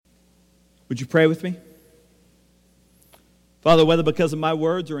Would you pray with me? Father, whether because of my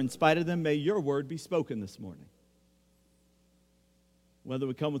words or in spite of them, may your word be spoken this morning. Whether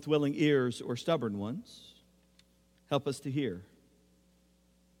we come with willing ears or stubborn ones, help us to hear. In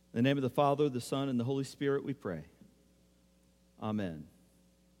the name of the Father, the Son, and the Holy Spirit we pray. Amen.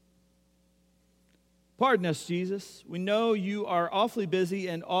 Pardon us, Jesus. We know you are awfully busy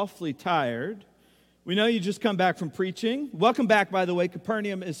and awfully tired. We know you just come back from preaching. Welcome back, by the way.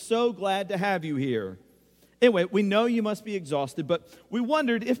 Capernaum is so glad to have you here. Anyway, we know you must be exhausted, but we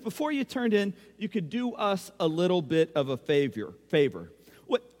wondered if before you turned in, you could do us a little bit of a favor.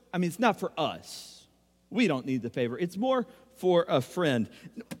 It's not for us. We don't need the favor. It's more for a friend.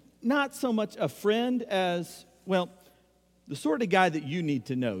 Not so much a friend as, the sort of guy that you need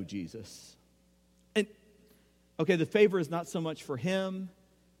to know, Jesus. And, the favor is not so much for him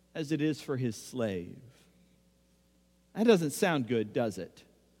as it is for his slave. That doesn't sound good, does it?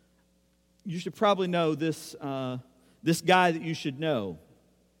 You should probably know this guy that you should know.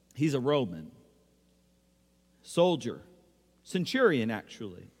 He's a Roman. Soldier. Centurion,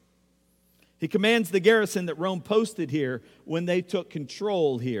 actually. He commands the garrison that Rome posted here when they took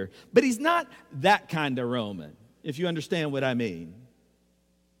control here. But he's not that kind of Roman, if you understand what I mean.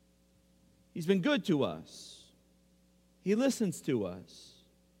 He's been good to us. He listens to us.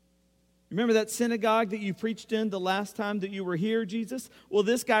 Remember that synagogue that you preached in the last time that you were here, Jesus? Well,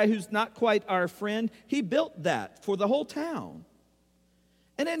 this guy who's not quite our friend, he built that for the whole town.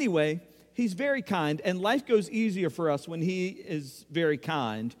 And anyway, he's very kind, and life goes easier for us when he is very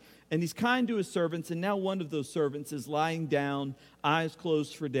kind. And he's kind to his servants, and now one of those servants is lying down, eyes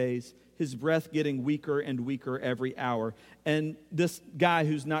closed for days, his breath getting weaker and weaker every hour. And this guy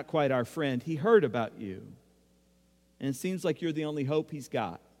who's not quite our friend, he heard about you. And it seems like you're the only hope he's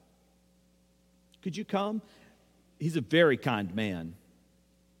got. Could you come? He's a very kind man.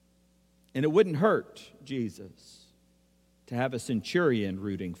 And it wouldn't hurt, Jesus, to have a centurion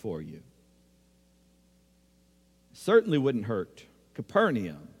rooting for you. It certainly wouldn't hurt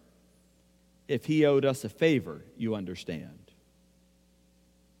Capernaum if he owed us a favor, you understand.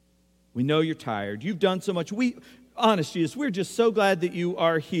 We know you're tired. You've done so much. Honest, Jesus, we're just so glad that you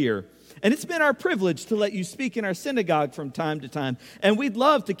are here. And it's been our privilege to let you speak in our synagogue from time to time. And we'd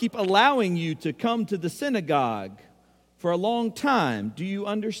love to keep allowing you to come to the synagogue for a long time. Do you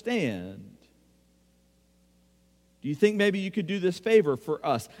understand? Do you think maybe you could do this favor for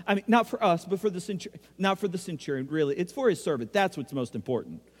us? Not for us, but for the centurion. Not for the centurion, really. It's for his servant. That's what's most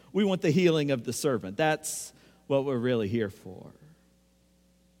important. We want the healing of the servant. That's what we're really here for.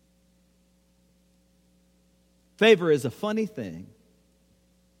 Favor is a funny thing.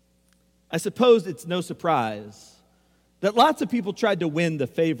 I suppose it's no surprise that lots of people tried to win the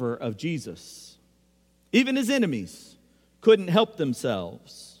favor of Jesus. Even his enemies couldn't help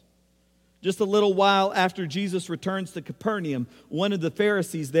themselves. Just a little while after Jesus returns to Capernaum, one of the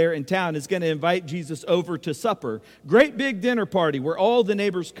Pharisees there in town is going to invite Jesus over to supper. Great big dinner party where all the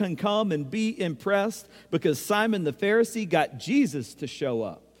neighbors can come and be impressed because Simon the Pharisee got Jesus to show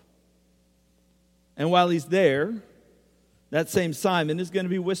up. And while he's there, that same Simon is going to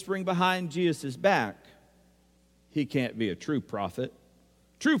be whispering behind Jesus' back, he can't be a true prophet.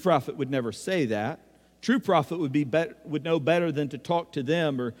 True prophet would never say that. True prophet would know better than to talk to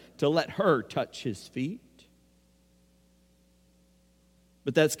them or to let her touch his feet.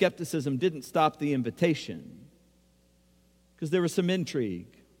 But that skepticism didn't stop the invitation, because there was some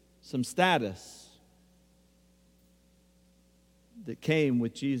intrigue, some status that came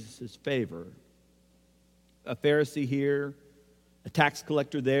with Jesus' favor. A Pharisee here, a tax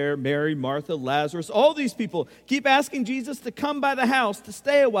collector there, Mary, Martha, Lazarus, all these people keep asking Jesus to come by the house, to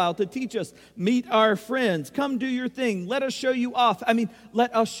stay a while, to teach us, meet our friends, come do your thing, let us show you off.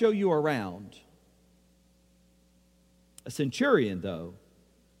 Let us show you around. A centurion, though,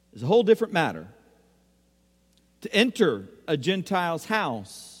 is a whole different matter. To enter a Gentile's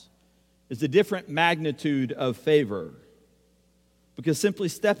house is a different magnitude of favor, because simply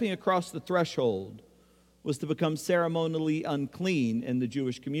stepping across the threshold was to become ceremonially unclean in the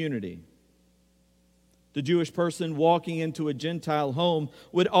Jewish community. The Jewish person walking into a Gentile home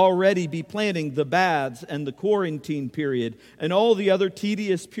would already be planning the baths and the quarantine period and all the other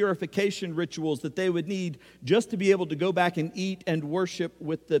tedious purification rituals that they would need just to be able to go back and eat and worship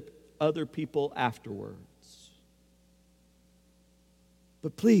with the other people afterwards.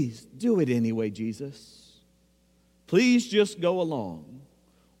 But please, do it anyway, Jesus. Please just go along.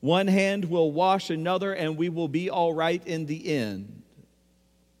 One hand will wash another, and we will be all right in the end.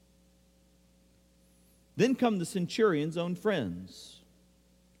 Then come the centurion's own friends,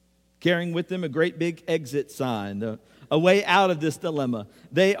 carrying with them a great big exit sign, a way out of this dilemma.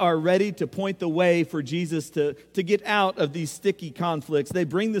 They are ready to point the way for Jesus to get out of these sticky conflicts. They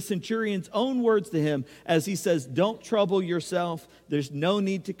bring the centurion's own words to him as he says, "Don't trouble yourself. There's no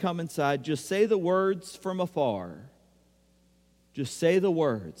need to come inside. Just say the words from afar. Just say the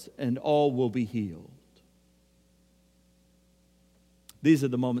words and all will be healed." These are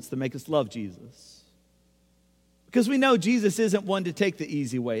the moments that make us love Jesus. Because we know Jesus isn't one to take the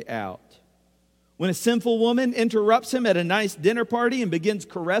easy way out. When a sinful woman interrupts him at a nice dinner party and begins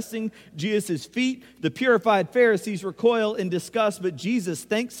caressing Jesus' feet, the purified Pharisees recoil in disgust, but Jesus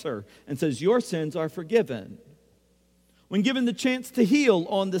thanks her and says, "Your sins are forgiven." When given the chance to heal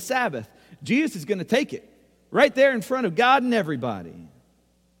on the Sabbath, Jesus is going to take it right there in front of God and everybody.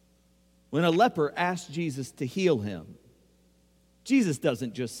 When a leper asks Jesus to heal him, Jesus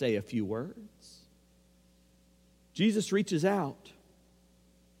doesn't just say a few words. Jesus reaches out,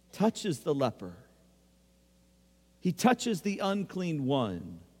 touches the leper. He touches the unclean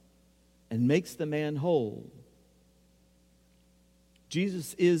one and makes the man whole.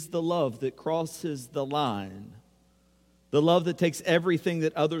 Jesus is the love that crosses the line, the love that takes everything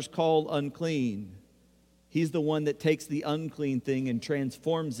that others call unclean. He's the one that takes the unclean thing and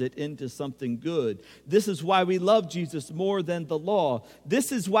transforms it into something good. This is why we love Jesus more than the law.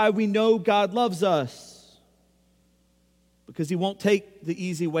 This is why we know God loves us. Because he won't take the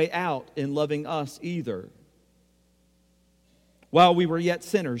easy way out in loving us either. While we were yet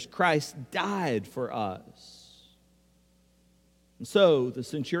sinners, Christ died for us. And so the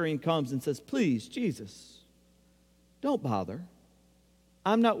centurion comes and says, "Please, Jesus, don't bother.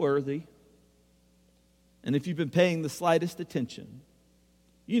 I'm not worthy." And if you've been paying the slightest attention,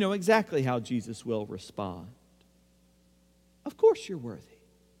 you know exactly how Jesus will respond. Of course you're worthy.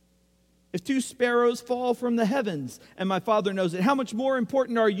 If 2 sparrows fall from the heavens, and my Father knows it, how much more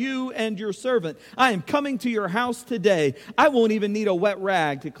important are you and your servant? I am coming to your house today. I won't even need a wet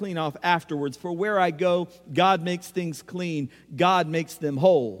rag to clean off afterwards, for where I go, God makes things clean. God makes them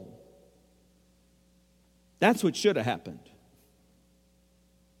whole. That's what should have happened.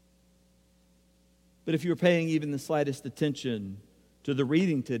 But if you're paying even the slightest attention to the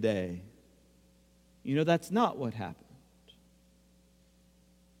reading today, you know that's not what happened.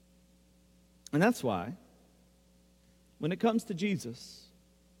 And that's why, when it comes to Jesus,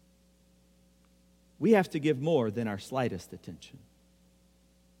 we have to give more than our slightest attention.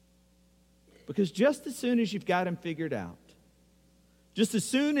 Because just as soon as you've got him figured out, just as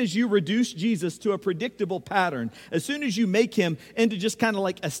soon as you reduce Jesus to a predictable pattern, as soon as you make him into just kind of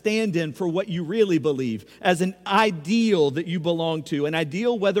like a stand-in for what you really believe, as an ideal that you belong to, an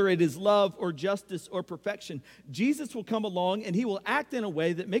ideal whether it is love or justice or perfection, Jesus will come along and he will act in a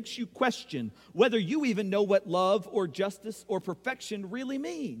way that makes you question whether you even know what love or justice or perfection really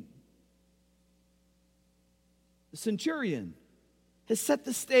mean. The centurion has set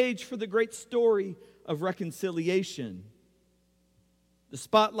the stage for the great story of reconciliation. The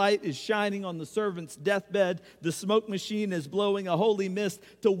spotlight is shining on the servant's deathbed. The smoke machine is blowing a holy mist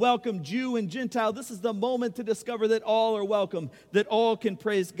to welcome Jew and Gentile. This is the moment to discover that all are welcome, that all can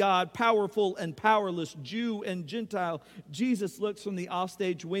praise God, powerful and powerless, Jew and Gentile. Jesus looks from the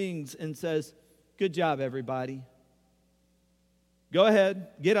offstage wings and says, "Good job, everybody. Go ahead,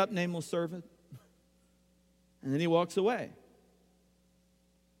 get up, nameless servant." And then he walks away.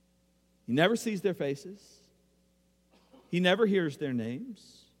 He never sees their faces. He never hears their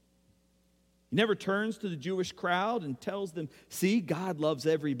names. He never turns to the Jewish crowd and tells them, "See, God loves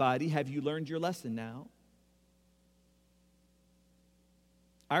everybody. Have you learned your lesson now?"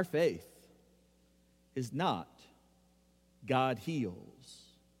 Our faith is not God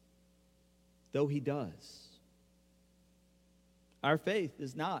heals, though he does. Our faith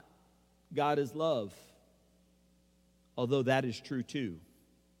is not God is love, although that is true too.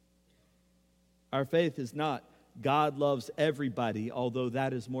 Our faith is not God loves everybody, although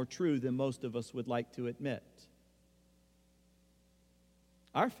that is more true than most of us would like to admit.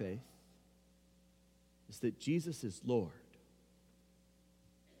 Our faith is that Jesus is Lord.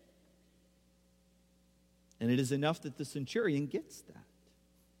 And it is enough that the centurion gets that.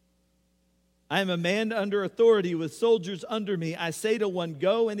 "I am a man under authority with soldiers under me. I say to one,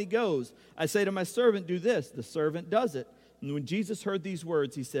 'Go,' and he goes. I say to my servant, 'Do this.' The servant does it." And when Jesus heard these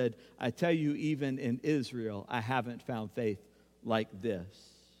words, he said, "I tell you, even in Israel, I haven't found faith like this."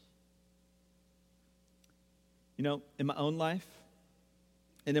 You know, in my own life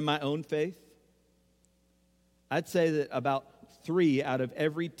and in my own faith, I'd say that about 3 out of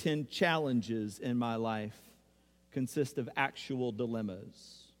every 10 challenges in my life consist of actual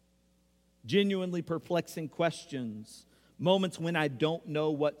dilemmas, genuinely perplexing questions, moments when I don't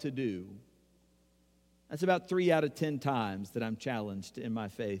know what to do. That's about 3 out of 10 times that I'm challenged in my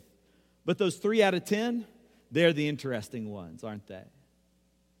faith. But those 3 out of 10, they're the interesting ones, aren't they?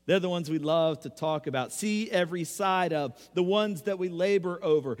 They're the ones we love to talk about, see every side of, the ones that we labor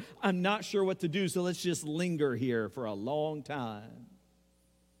over. I'm not sure what to do, so let's just linger here for a long time.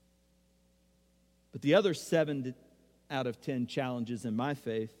 But the other 7 out of 10 challenges in my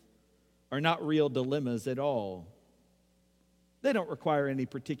faith are not real dilemmas at all. They don't require any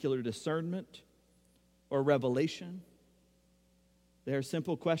particular discernment or revelation. They are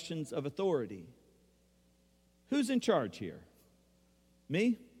simple questions of authority. Who's in charge here?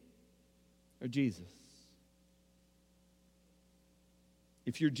 Me or Jesus?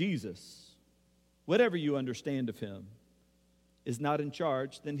 If you're Jesus, whatever you understand of him is not in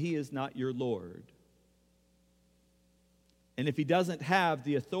charge, then he is not your Lord. And if he doesn't have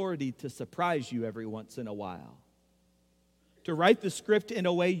the authority to surprise you every once in a while, to write the script in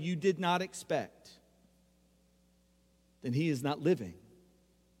a way you did not expect, then he is not living.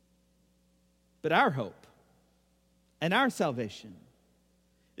 But our hope and our salvation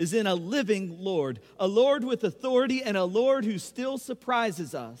is in a living Lord, a Lord with authority and a Lord who still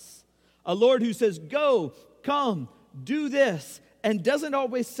surprises us, a Lord who says, go, come, do this, and doesn't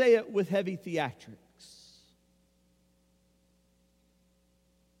always say it with heavy theatrics.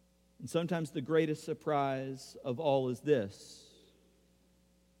 And sometimes the greatest surprise of all is this,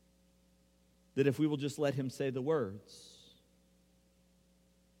 that if we will just let him say the words,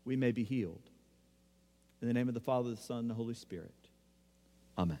 we may be healed. In the name of the Father, the Son, and the Holy Spirit.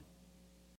 Amen.